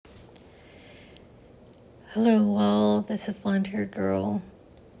Hello, all. This is Blonde Hair Girl.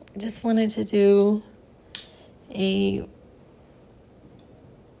 I just wanted a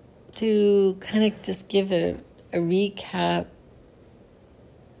to kind of just give a recap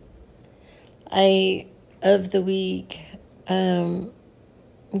of the week. I'm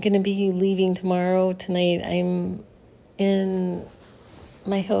going to be leaving tomorrow. Tonight I'm in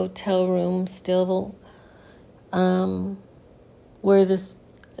my hotel room still, where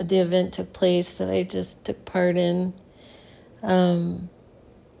the event took place that I just took part in. And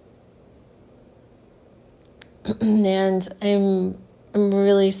I'm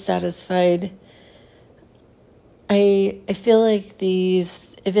really satisfied. I feel like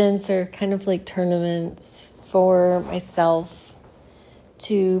these events are kind of like tournaments for myself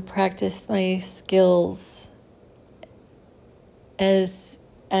to practice my skills as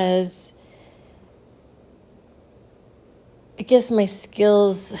I guess my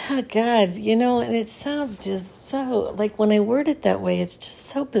skills, oh God, and it sounds just so, like when I word it that way, it's just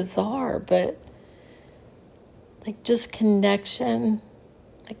so bizarre, but like just connection,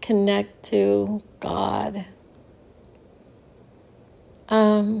 I connect to God.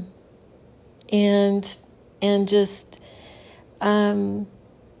 And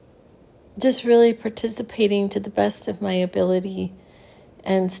just really participating to the best of my ability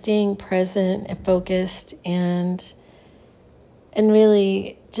and staying present and focused and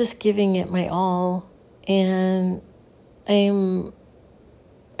really just giving it my all. And I'm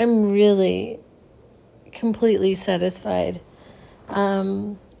really completely satisfied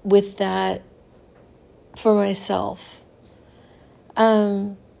with that for myself.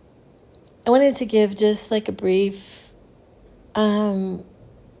 I wanted to give just like a brief, I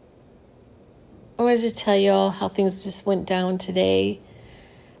wanted to tell you all how things just went down today.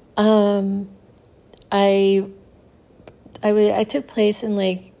 I took place in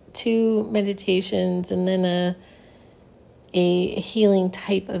like 2 meditations and then a healing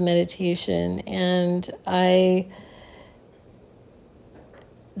type of meditation. And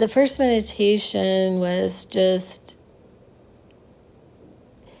the first meditation was just,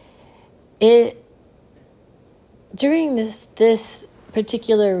 during this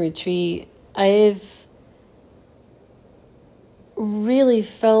particular retreat, I've really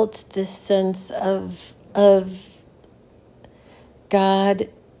felt this sense of God,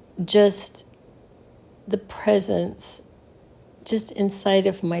 just the presence just inside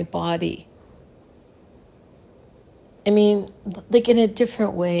of my body. I mean, like in a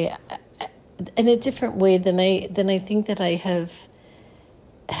different way than I think that I have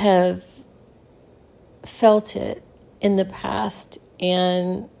felt it in the past,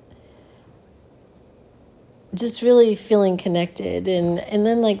 and just really feeling connected. And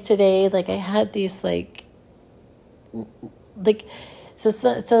then like today, like I had these so it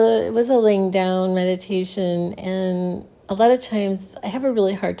was a laying down meditation, and a lot of times I have a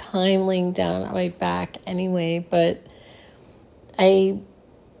really hard time laying down on my back anyway, but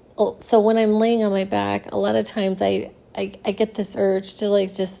so when I'm laying on my back, a lot of times I get this urge to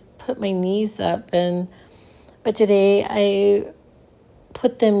like just put my knees up, but today I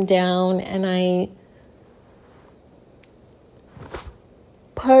put them down and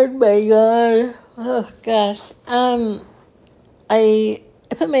pardon my God, oh gosh, I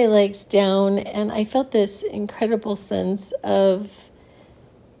put my legs down and I felt this incredible sense of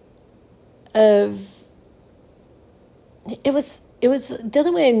it was the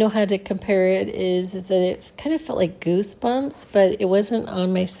only way I know how to compare it is that it kind of felt like goosebumps, but it wasn't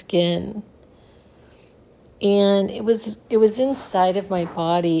on my skin. And it was inside of my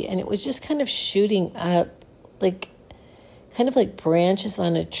body, and it was just kind of shooting up, like kind of like branches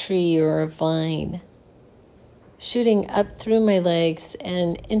on a tree or a vine, shooting up through my legs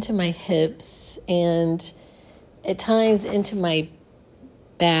and into my hips and at times into my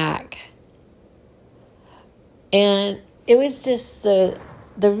back. And it was just it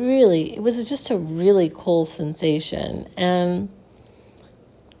was just a really cool sensation. And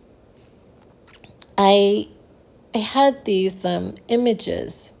I had these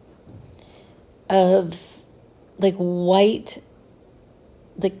images of like white,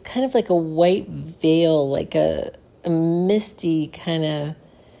 like kind of like a white veil, like a misty kind of,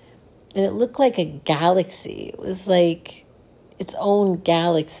 and it looked like a galaxy. It was like its own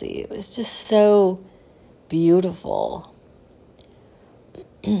galaxy. It was just so beautiful.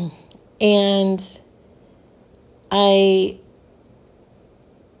 And I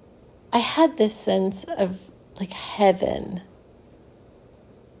had this sense of like heaven.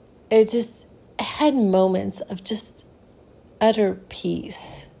 I had moments of just utter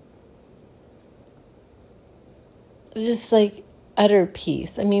peace. Just like utter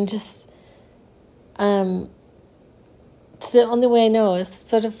peace. I mean, just it's the only way I know. It's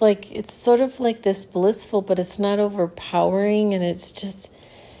sort of like this blissful, but it's not overpowering, and it's just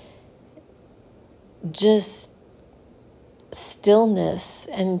stillness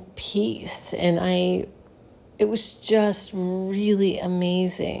and peace. And it was just really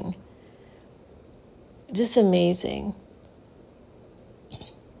amazing. Just amazing.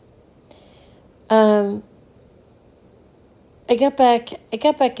 I got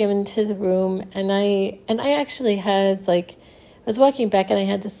back into the room, and I actually had, like, I was walking back, and I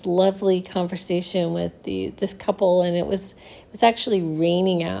had this lovely conversation with this couple, and it was actually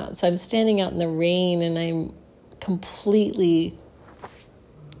raining out. So I'm standing out in the rain, and I'm completely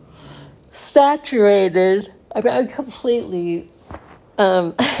saturated. I mean, I'm completely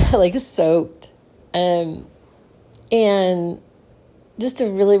like soaked. And just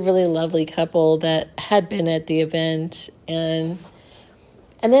a really, really lovely couple that had been at the event. And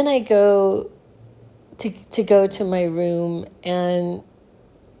then I go to my room, and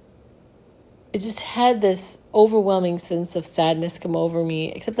it just had this overwhelming sense of sadness come over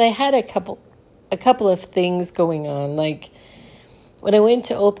me, except I had a couple of things going on. Like, when I went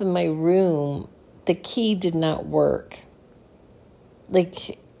to open my room, the key did not work.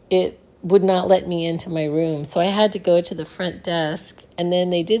 Like, it would not let me into my room. So I had to go to the front desk, and then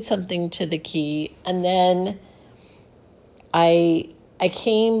they did something to the key, and then I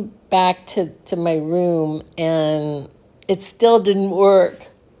came back to my room, and it still didn't work.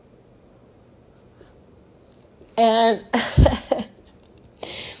 And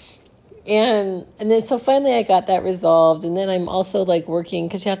and then so finally I got that resolved, and then I'm also like working,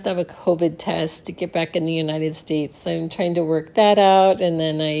 because you have to have a COVID test to get back in the United States. So I'm trying to work that out, and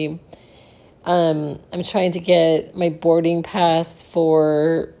then I'm trying to get my boarding pass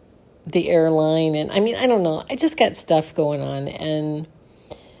for the airline, and I mean, I don't know. I just got stuff going on, and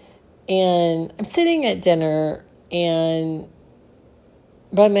I'm sitting at dinner and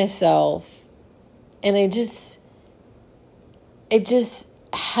by myself, and I just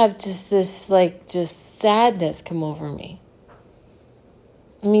have this like just sadness come over me.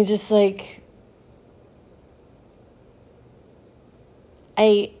 I mean, just like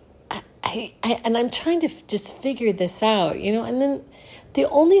and I'm trying to just figure this out, and then the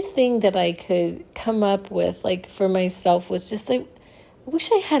only thing that I could come up with, like, for myself was just like, I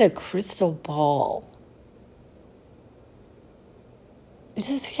wish I had a crystal ball. I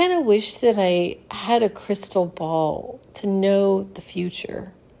just kind of wish that I had a crystal ball to know the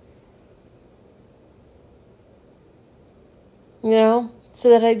future. So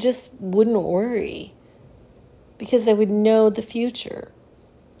that I just wouldn't worry, because I would know the future.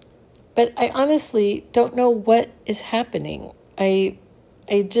 But I honestly don't know what is happening. I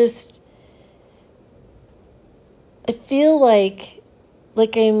feel like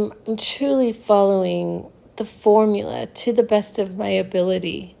I'm truly following the formula to the best of my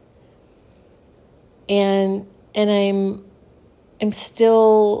ability. And I'm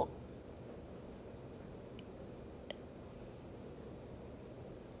still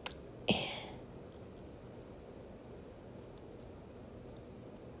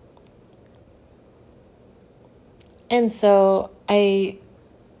and so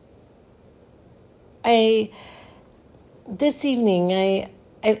this evening,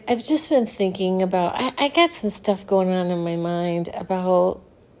 I've just been thinking about, I got some stuff going on in my mind about,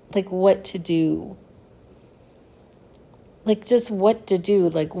 like, what to do. Like, just what to do,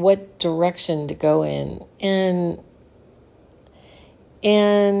 like, what direction to go in. And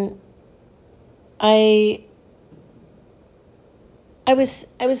I was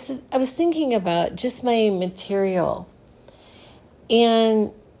thinking about just my material.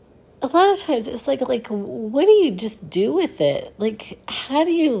 And a lot of times it's like, what do you just do with it? Like, how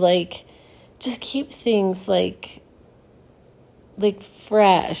do you, like, just keep things, like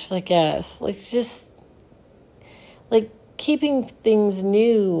fresh, I guess. Like, just, like, keeping things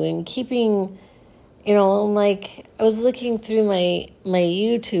new and keeping, like, I was looking through my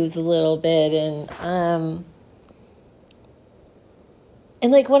YouTubes a little bit, and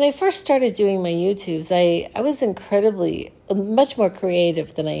like, when I first started doing my YouTubes, I was much more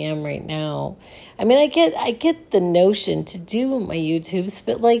creative than I am right now. I mean, I get the notion to do my YouTubes,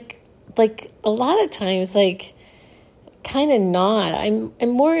 but like a lot of times, like, kind of not. I'm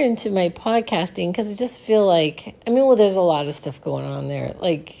more into my podcasting, because I just feel like, I mean, well, there's a lot of stuff going on there.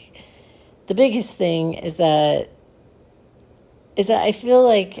 Like, the biggest thing is that I feel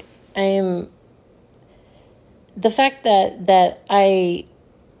like the fact that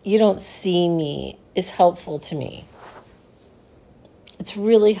you don't see me is helpful to me. It's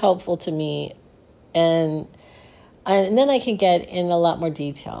really helpful to me. And And then I can get in a lot more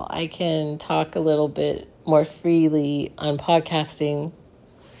detail. I can talk a little bit more freely on podcasting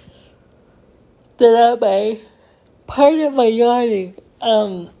than on my part of my yawning,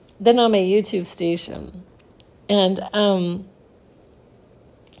 than on my YouTube station. And I'm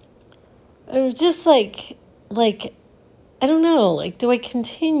just like, I don't know, like, do I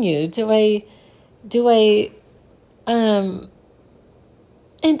continue?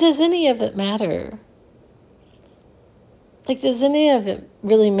 And does any of it matter? Like, does any of it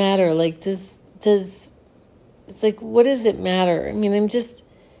really matter? Like, it's like, what does it matter? I mean, I'm just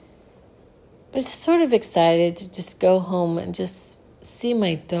sort of excited to just go home and just see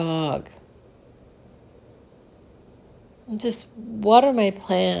my dog. And just water my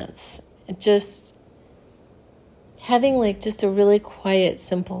plants. And just having, like, just a really quiet,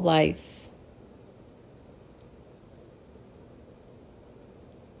 simple life.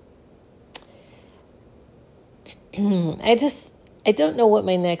 I don't know what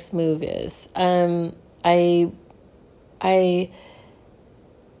my next move is. I've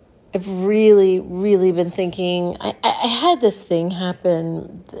really, really been thinking. I had this thing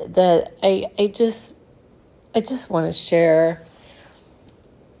happen that I just want to share.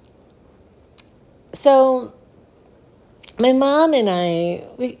 So my mom and I,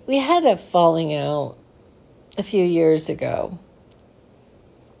 we had a falling out a few years ago.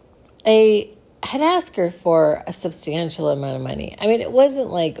 I had asked her for a substantial amount of money. I mean, it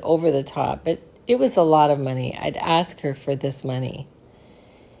wasn't like over the top, but it was a lot of money. I'd ask her for this money.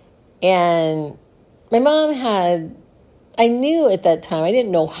 And my mom I knew at that time, I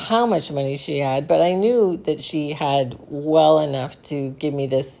didn't know how much money she had, but I knew that she had well enough to give me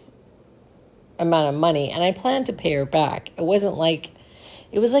this amount of money, and I planned to pay her back. It was like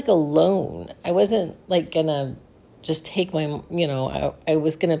a loan. I wasn't like gonna just take I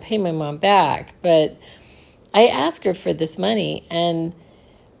was going to pay my mom back, but I asked her for this money, and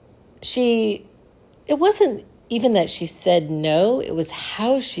it wasn't even that she said no, it was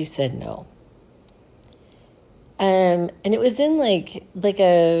how she said no. And it was in it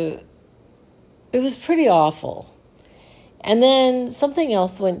was pretty awful. And then something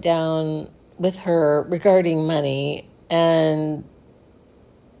else went down with her regarding money, and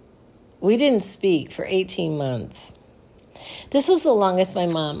we didn't speak for 18 months. This was the longest my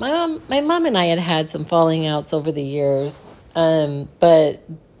mom and I had some falling outs over the years, but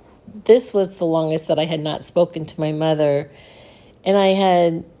this was the longest that I had not spoken to my mother. And I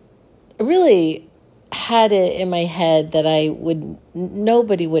had really had it in my head that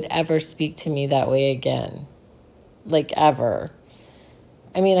nobody would ever speak to me that way again, like ever.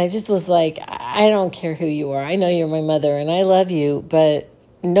 I mean, I just was like, I don't care who you are. I know you're my mother and I love you, but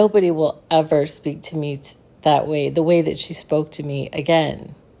nobody will ever speak to me that way, the way that she spoke to me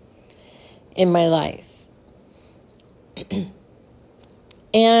again in my life.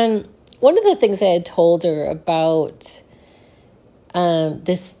 And one of the things I had told her about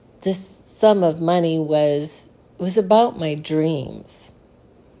this sum of money was about my dreams.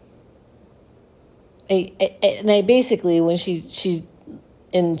 I basically, when she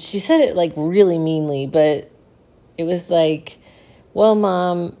said it like really meanly, but it was like, well,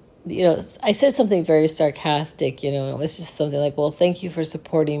 Mom, I said something very sarcastic, and it was just something like, well, thank you for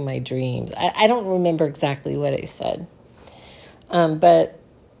supporting my dreams. I don't remember exactly what I said. But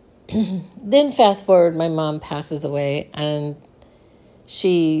then fast forward, my mom passes away, and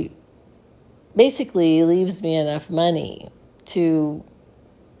she basically leaves me enough money to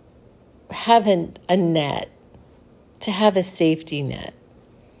have a net, to have a safety net.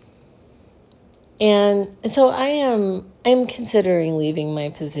 And so I'm considering leaving my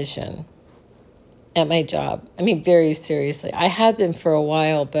position at my job. I mean, very seriously. I have been for a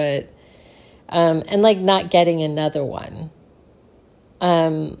while, but, and like not getting another one.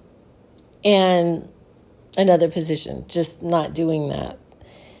 And another position, just not doing that.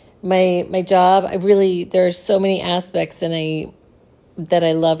 My job, there are so many aspects that I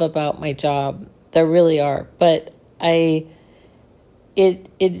love about my job. There really are. But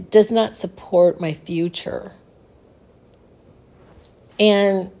it does not support my future.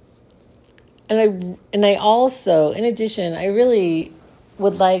 And I also, in addition, I really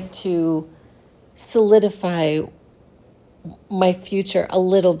would like to solidify my future a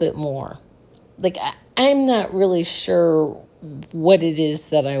little bit more. Like, I'm not really sure what it is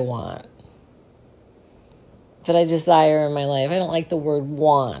that I want, that I desire in my life. I don't like the word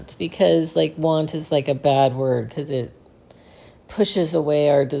want, because like want is like a bad word, because it pushes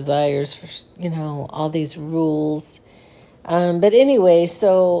away our desires for, all these rules. But anyway,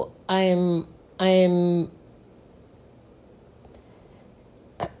 so I'm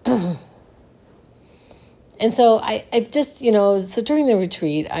And so I've just, so during the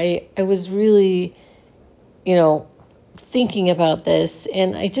retreat, I was really, thinking about this,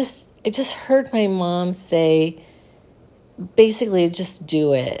 and I just heard my mom say, basically, just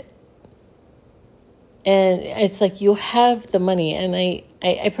do it. And it's like, you have the money, and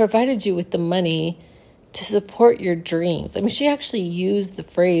I provided you with the money to support your dreams. I mean, she actually used the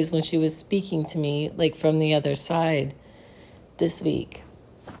phrase when she was speaking to me, like from the other side this week.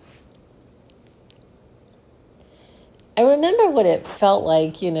 I remember what it felt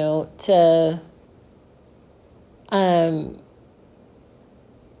like, to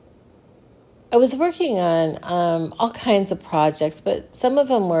I was working on all kinds of projects, but some of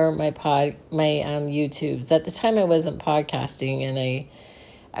them were my YouTubes. At the time, I wasn't podcasting, and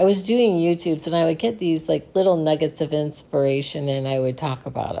I was doing YouTubes, and I would get these like little nuggets of inspiration, and I would talk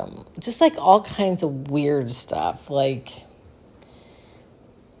about them. Just like all kinds of weird stuff, like,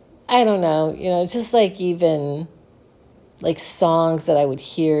 I don't know, just like even like songs that I would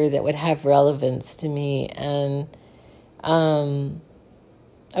hear that would have relevance to me. And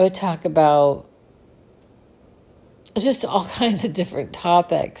I would talk about just all kinds of different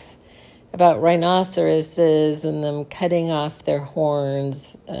topics, about rhinoceroses and them cutting off their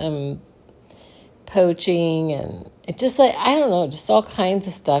horns, poaching, and it just like, I don't know, just all kinds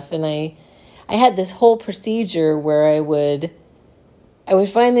of stuff. And I had this whole procedure where I would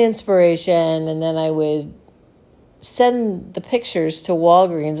find the inspiration, and then I would send the pictures to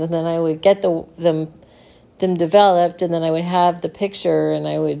Walgreens, and then I would get them developed, and then I would have the picture, and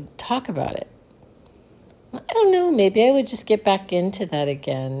I would talk about it. I don't know, maybe I would just get back into that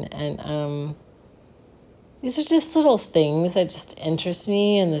again. And these are just little things that just interest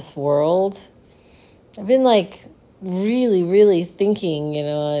me in this world. I've been like really, really thinking,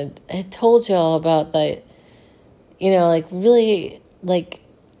 I told you all about that, like really, like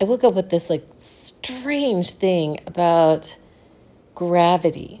I woke up with this like strange thing about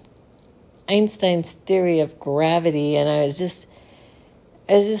gravity, Einstein's theory of gravity. And I was just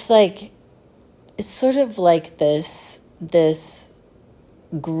like, it's sort of like this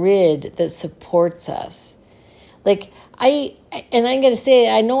grid that supports us. Like I'm going to say,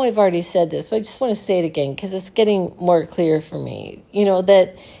 I know I've already said this, but I just want to say it again because it's getting more clear for me,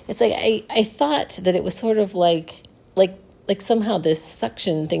 that it's like, I thought that it was sort of like somehow this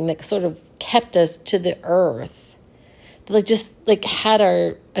suction thing that sort of kept us to the earth, like just like had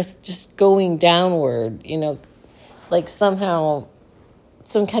us just going downward, like somehow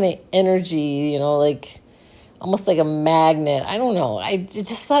some kind of energy, like almost like a magnet. I don't know. I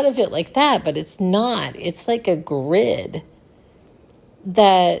just thought of it like that, but it's not. It's like a grid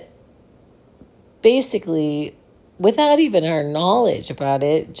that basically, without even our knowledge about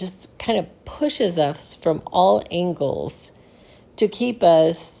it, just kind of pushes us from all angles to keep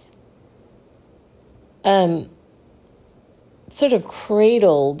us sort of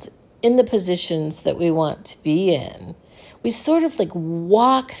cradled in the positions that we want to be in. We sort of like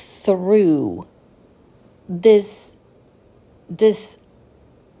walk through this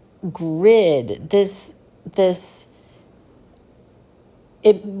grid,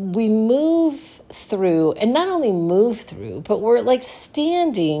 we move through, and not only move through, but we're like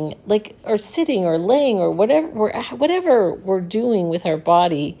standing, like, or sitting or laying or whatever we're doing with our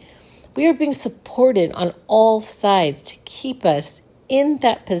body. We are being supported on all sides to keep us in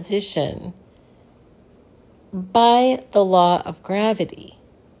that position by the law of gravity.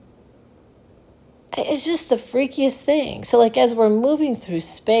 It's just the freakiest thing. So like as we're moving through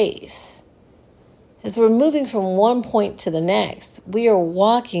space, as we're moving from one point to the next, we are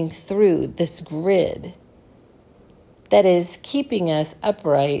walking through this grid that is keeping us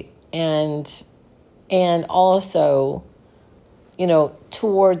upright and also,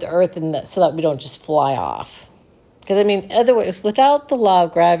 toward the earth, and so that we don't just fly off. Because otherwise, without the law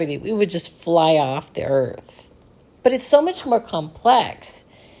of gravity, we would just fly off the earth. But it's so much more complex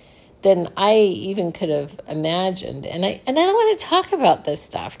than I even could have imagined. And I don't want to talk about this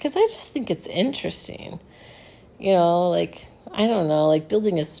stuff because I just think it's interesting. Like, I don't know, like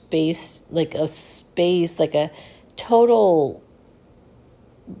building a space, like a total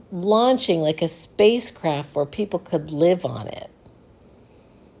launching, like a spacecraft where people could live on it.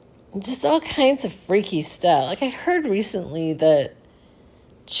 Just all kinds of freaky stuff. Like I heard recently that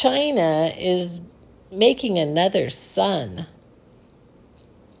China is making another sun.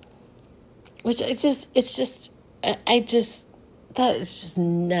 Which that is just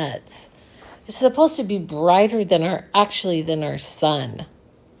nuts. It's supposed to be brighter than our sun.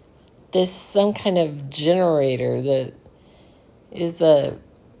 This some kind of generator that is a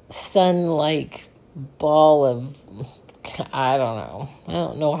sun-like ball of, I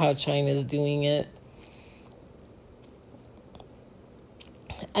don't know how China's doing it.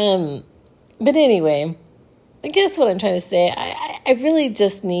 But anyway, I guess what I'm trying to say, I really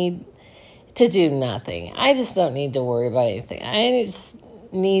just need to do nothing. I just don't need to worry about anything. I just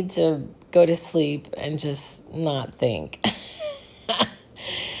need to go to sleep and just not think.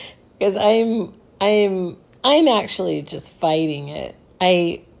 Because I'm actually just fighting it.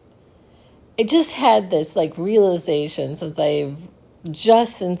 I just had this like realization since I've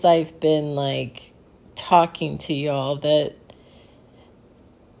been like talking to y'all that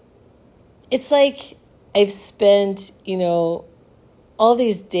it's like I've spent, all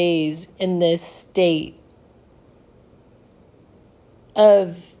these days in this state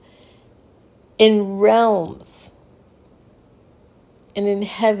in realms and in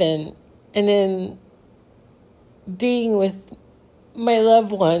heaven and in being with my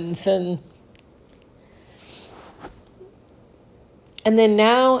loved ones and then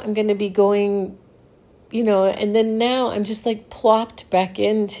now I'm going to be going, and then now I'm just like plopped back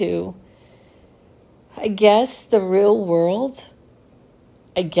into, I guess, the real world.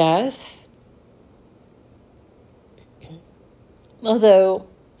 I guess. Although,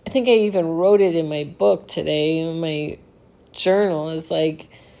 I think I even wrote it in my book today, in my journal, is like,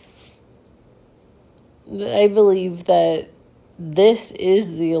 I believe that this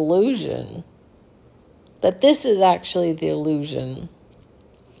is the illusion. That this is actually the illusion.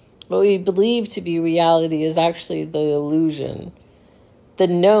 What we believe to be reality is actually the illusion. The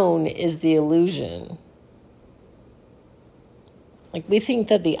known is the illusion. Like we think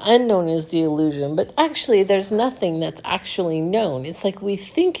that the unknown is the illusion, but actually there's nothing that's actually known. It's like we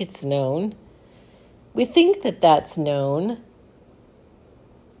think it's known. We think that that's known.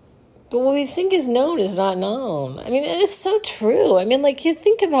 But what we think is known is not known. I mean, it is so true. I mean, like you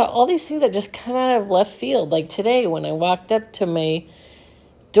think about all these things that just come out of left field. Like today when I walked up to my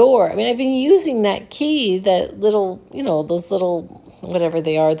door. I mean, I've been using that key, that little, those little, whatever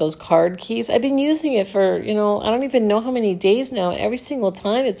they are, those card keys. I've been using it for, I don't even know how many days now. Every single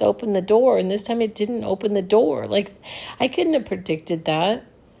time it's opened the door, and this time it didn't open the door. Like, I couldn't have predicted that.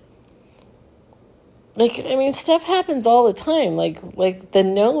 Like, I mean, stuff happens all the time. Like the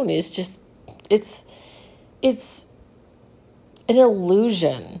known is just, it's an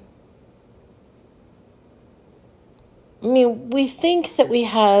illusion. I mean, we think that we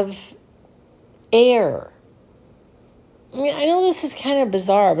have air. I mean, I know this is kind of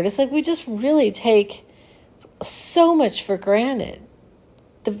bizarre, but it's like we just really take so much for granted.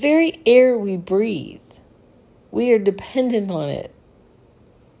 The very air we breathe, we are dependent on it.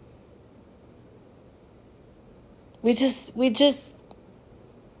 We just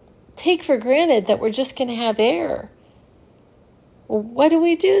take for granted that we're just going to have air. Well, why do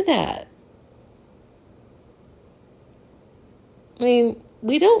we do that? I mean,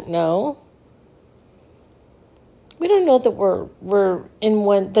 we don't know. We don't know that we're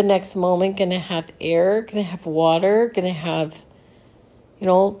in the next moment going to have air, going to have water, going to have,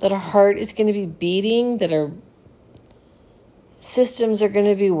 that our heart is going to be beating, that our systems are going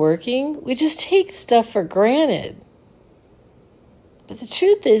to be working. We just take stuff for granted. But the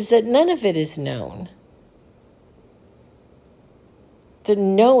truth is that none of it is known. The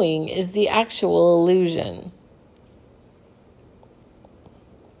knowing is the actual illusion.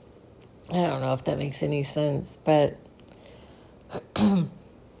 I don't know if that makes any sense, but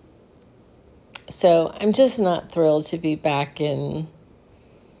so I'm just not thrilled to be back in,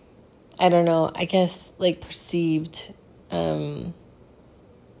 I don't know, I guess like perceived, and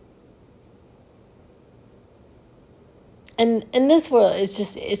this world is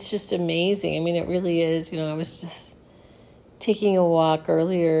it's just amazing. I mean, it really is. I was just taking a walk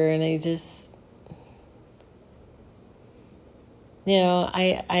earlier and I just,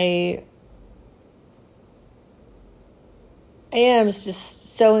 I am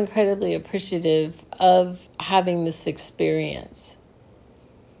just so incredibly appreciative of having this experience.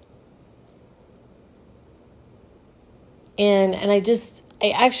 And I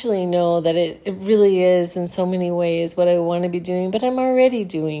actually know that it really is in so many ways what I want to be doing, but I'm already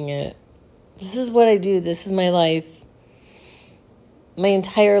doing it. This is what I do. This is my life. My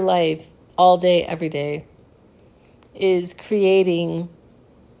entire life, all day, every day, is creating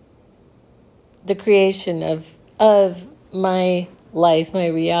the creation of my life, my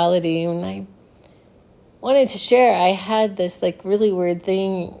reality. And I wanted to share, I had this like really weird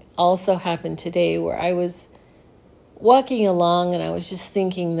thing also happen today where I was walking along and I was just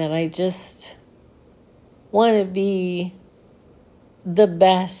thinking that I just want to be the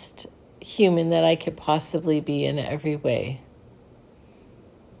best human that I could possibly be in every way.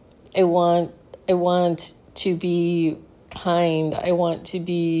 I want to be kind. I want to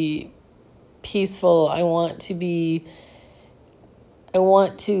be peaceful. I want to be I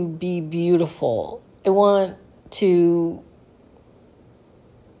want to be beautiful. I want to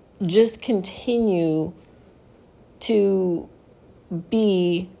just continue to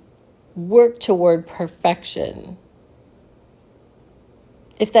work toward perfection.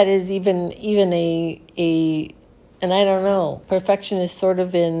 If that is even a and I don't know, perfection is sort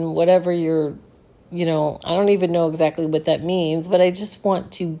of in whatever you're, I don't even know exactly what that means, but I just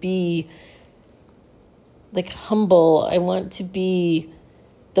want to be like humble. I want to be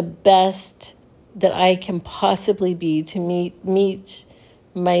the best that I can possibly be to meet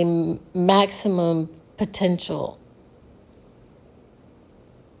my maximum potential.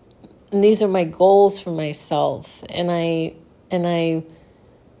 And these are my goals for myself. And I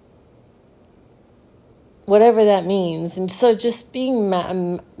whatever that means. And so just being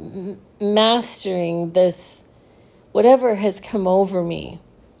mastering this, whatever has come over me.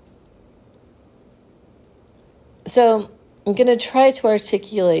 So I'm going to try to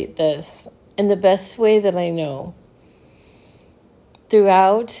articulate this in the best way that I know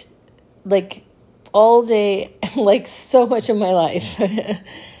throughout, like all day, like so much of my life.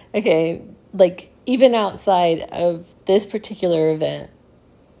 Okay, like even outside of this particular event.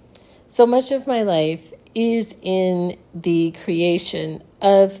 So much of my life is in the creation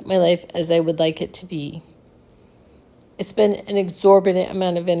of my life as I would like it to be. It's been an exorbitant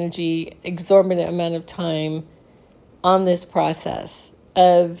amount of energy, exorbitant amount of time on this process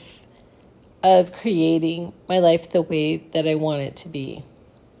of creating my life the way that I want it to be.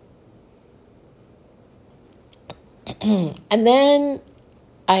 And then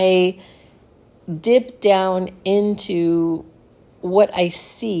I dip down into what I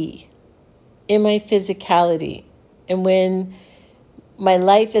see in my physicality. And when my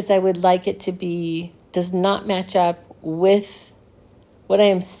life as I would like it to be does not match up with what I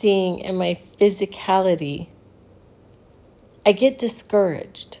am seeing in my physicality, I get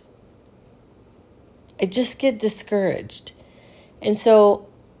discouraged. I just get discouraged. And so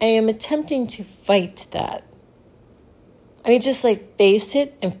I am attempting to fight that. I mean, just like face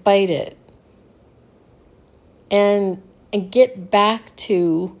it and fight it. And get back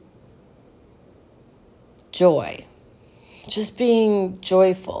to joy. Just being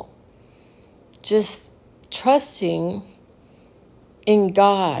joyful. Just trusting in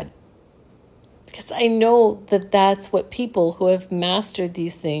God. Because I know that that's what people who have mastered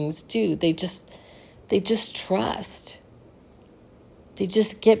these things do. They just trust. They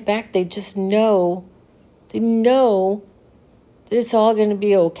just get back. They just know. They know that it's all going to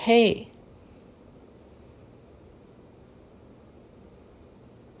be okay.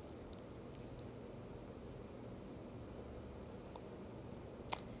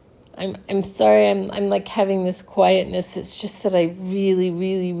 I'm sorry, I'm like having this quietness. It's just that I really,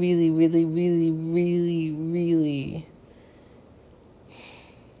 really, really, really, really, really, really,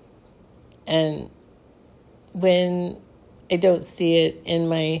 and when I don't see it in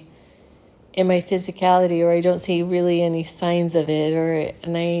my physicality, or I don't see really any signs of it,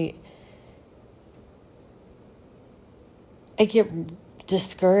 and I get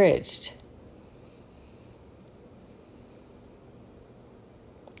discouraged.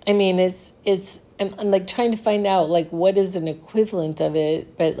 I mean, I'm like trying to find out like what is an equivalent of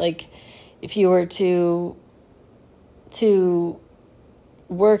it, but like if you were to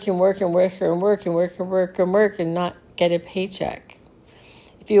work and work and work and work and work and work and work and not get a paycheck.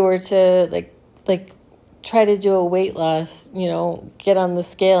 If you were to like try to do a weight loss, get on the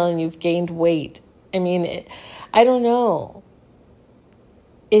scale and you've gained weight. I mean, I don't know.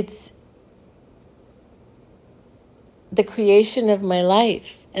 It's the creation of my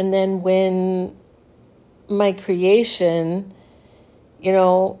life. And then when my creation,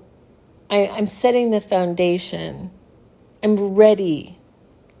 I'm setting the foundation. I'm ready.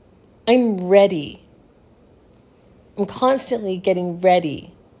 I'm constantly getting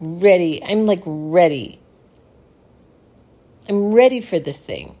ready. I'm like ready. I'm ready for this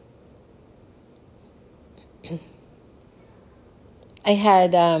thing. I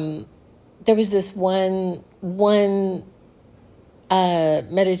had, there was this one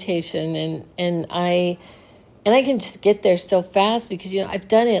meditation and I can just get there so fast because, I've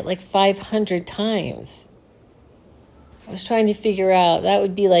done it like 500 times. I was trying to figure out, that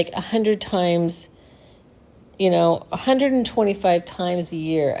would be like 100 times, 125 times a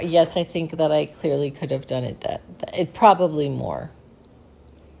year. Yes, I think that I clearly could have done it probably more.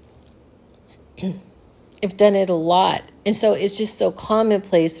 I've done it a lot. And so it's just so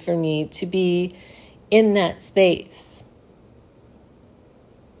commonplace for me to be in that space.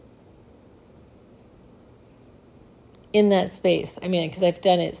 I mean, because I've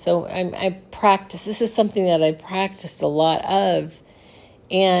done it. So I practice. This is something that I practiced a lot of.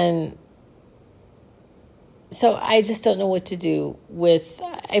 And so I just don't know what to do with,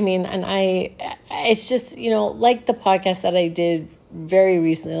 it's just, like the podcast that I did very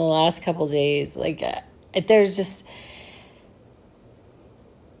recently, in the last couple of days, like there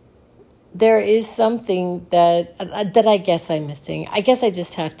is something that I guess I'm missing. I guess I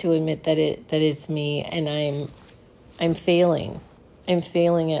just have to admit that it's me, and I'm failing. I'm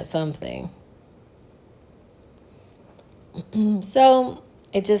failing at something. So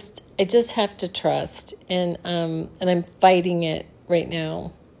I just have to trust, and I'm fighting it right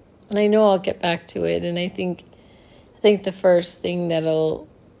now, and I know I'll get back to it. And I think the first thing that'll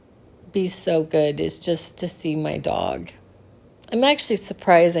be so good is just to see my dog. I'm actually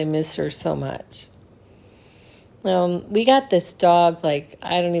surprised I miss her so much. We got this dog, like,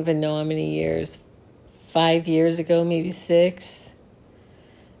 I don't even know how many years, 5 years ago, maybe 6.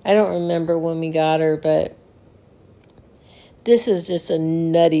 I don't remember when we got her, but this is just a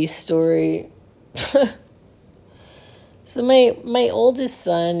nutty story. So my oldest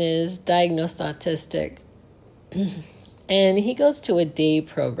son is diagnosed autistic, and he goes to a day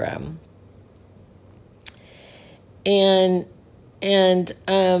program. And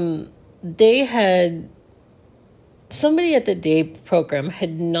they had, somebody at the day program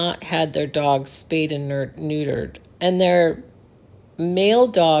had not had their dog spayed and neutered, and their male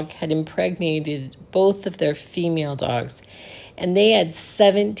dog had impregnated both of their female dogs, and they had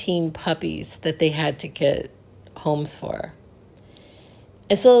 17 puppies that they had to get homes for.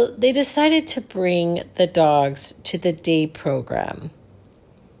 And so they decided to bring the dogs to the day program.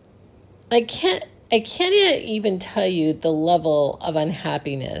 I can't even tell you the level of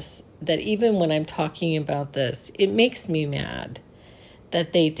unhappiness that even when I'm talking about this, it makes me mad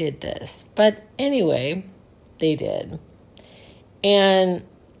that they did this. But anyway, they did. And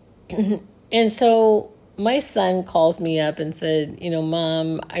so my son calls me up and said,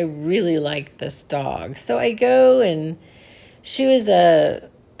 Mom, I really like this dog. So I go, and she was a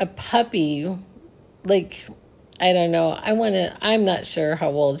puppy, like, I don't know. I'm not sure how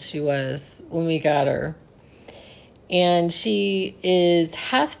old she was when we got her. And she is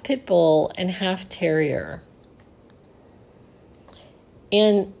half pit bull and half terrier.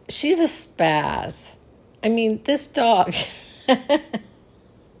 And she's a spaz. I mean, this dog.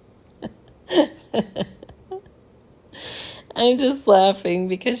 I'm just laughing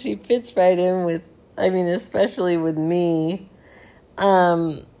because she fits right in with, especially with me.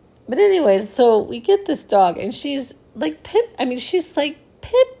 But anyways, so we get this dog, and she's like she's like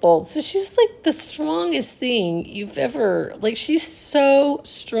pit bull. So she's like the strongest thing you've ever, like, she's so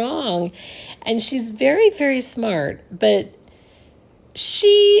strong, and she's very, very smart, but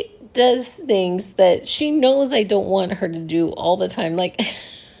she does things that she knows I don't want her to do all the time. Like,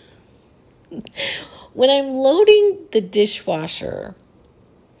 when I'm loading the dishwasher,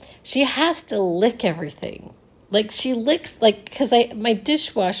 she has to lick everything. Like, she licks, like, because my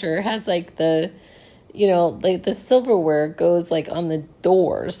dishwasher has, like, the silverware goes, like, on the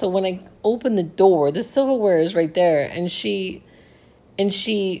door. So when I open the door, the silverware is right there, and she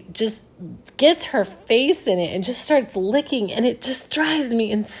just gets her face in it and just starts licking, and it just drives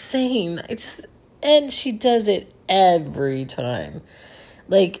me insane. And she does it every time.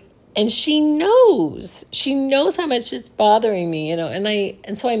 Like, and she knows how much it's bothering me,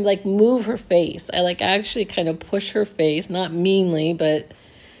 and so I'm like, move her face. I like actually kind of push her face, not meanly, but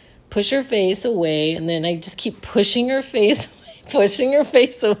push her face away. And then I just keep pushing her face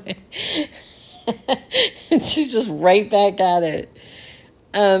away. And she's just right back at it.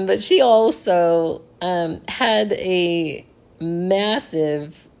 But she also had a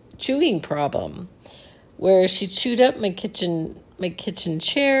massive chewing problem where she chewed up my kitchen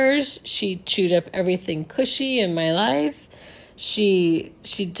chairs. She chewed up everything cushy in my life. She's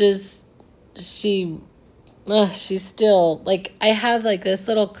still, like, I have like this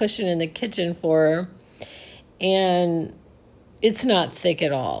little cushion in the kitchen for her, and it's not thick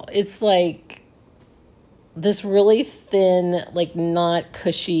at all. It's like this really thin, like, not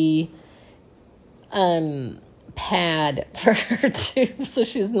cushy pad for her too, so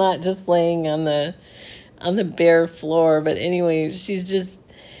she's not just laying on the bare floor. But anyway, she's just,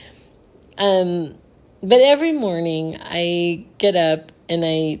 but every morning I get up and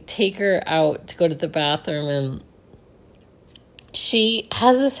I take her out to go to the bathroom, and she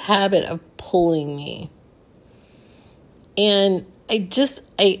has this habit of pulling me. And I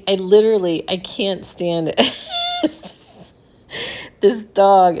literally can't stand it. This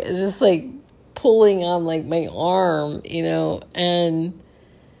dog is just like pulling on like my arm,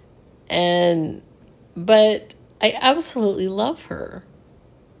 but I absolutely love her.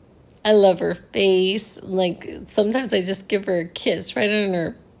 I love her face. Like, sometimes I just give her a kiss right on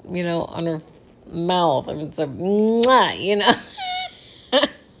her, on her mouth. I mean, it's a mwah,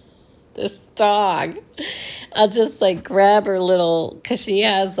 this dog. I'll just like grab her little, because she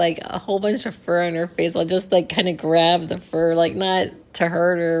has like a whole bunch of fur on her face. I'll just like kind of grab the fur, like not to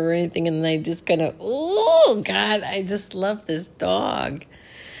hurt her or anything. And I just kind of, oh God, I just love this dog.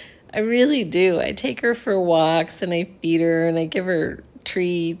 I really do. I take her for walks and I feed her and I give her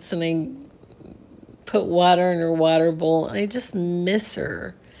treats and I put water in her water bowl. And I just miss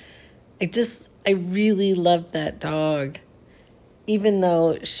her. I really love that dog. Even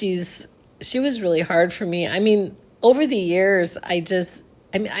though she was really hard for me. I mean, over the years, I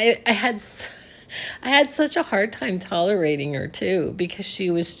had such a hard time tolerating her too, because she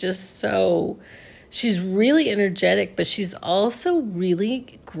was just she's really energetic, but she's also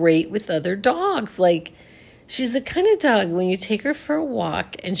really great with other dogs. Like, she's the kind of dog, when you take her for a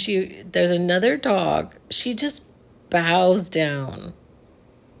walk and there's another dog, she just bows down.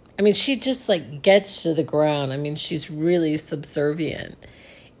 I mean, she just like gets to the ground. I mean, she's really subservient.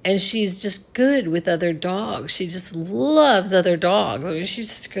 And she's just good with other dogs. She just loves other dogs. I mean, she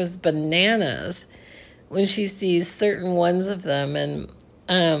just goes bananas when she sees certain ones of them.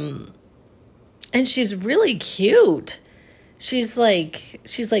 And she's really cute. She's like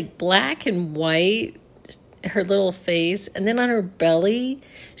black and white, her little face. And then on her belly,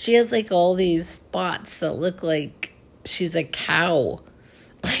 she has like all these spots that look like she's a cow.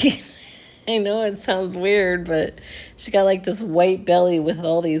 I know it sounds weird, but she got like this white belly with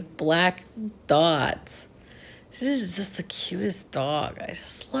all these black dots. She's just the cutest dog. I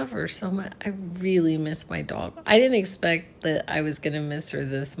just love her so much. I really miss my dog. I didn't expect that I was going to miss her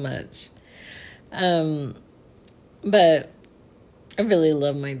this much. But I really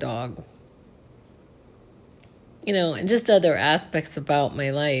love my dog. And just other aspects about my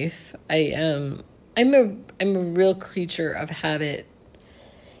life. I'm a real creature of habit.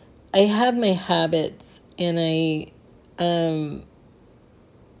 I have my habits, and I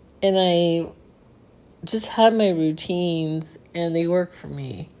just have my routines, and they work for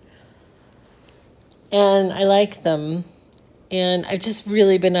me. And I like them. And I've just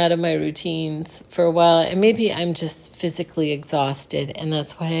really been out of my routines for a while. And maybe I'm just physically exhausted, and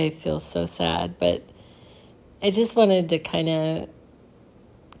that's why I feel so sad. But I just wanted to kind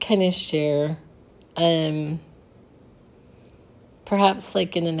of share. Perhaps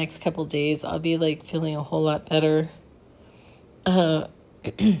like in the next couple days, I'll be like feeling a whole lot better. But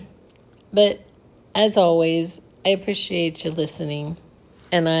as always, I appreciate you listening,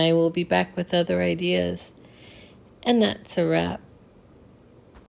 and I will be back with other ideas. And that's a wrap.